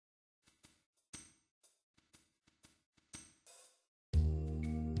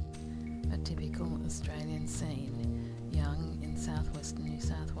typical Australian scene, Young in southwestern New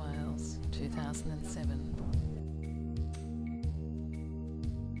South Wales, 2007.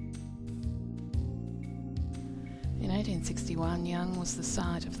 In 1861, Young was the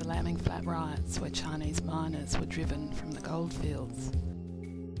site of the Lambing Flat riots, where Chinese miners were driven from the goldfields.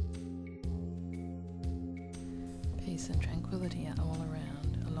 Peace and tranquility are all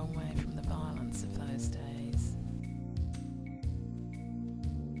around, a long way from the violence of those days.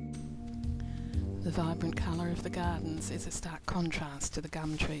 The vibrant colour of the gardens is a stark contrast to the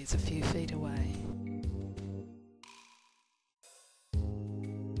gum trees a few feet away.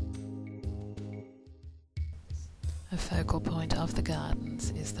 A focal point of the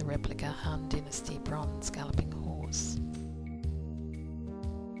gardens is the replica Han Dynasty bronze galloping horse.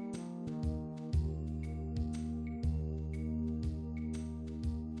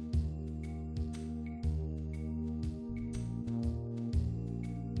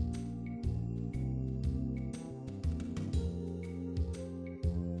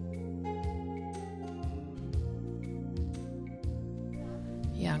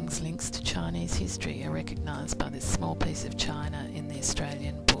 Young's links to Chinese history are recognised by this small piece of china in the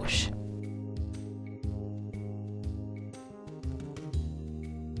Australian bush.